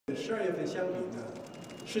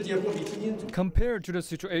Compared to the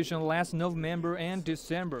situation last November and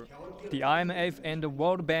December, the IMF and the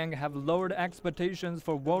World Bank have lowered expectations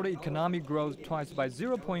for world economic growth twice by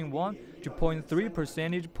 0.1 to 0.3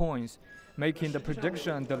 percentage points, making the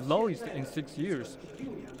prediction the lowest in 6 years.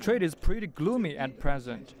 Trade is pretty gloomy at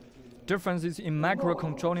present. Differences in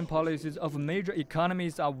macro-controlling policies of major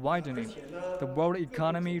economies are widening. The world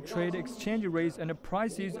economy, trade exchange rates, and the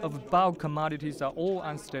prices of bulk commodities are all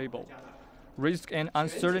unstable. Risk and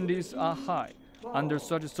uncertainties are high. Under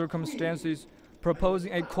such circumstances,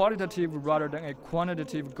 proposing a qualitative rather than a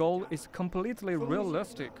quantitative goal is completely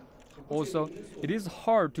realistic. Also, it is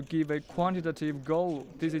hard to give a quantitative goal.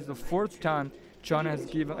 This is the first time China has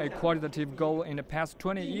given a qualitative goal in the past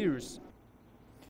 20 years.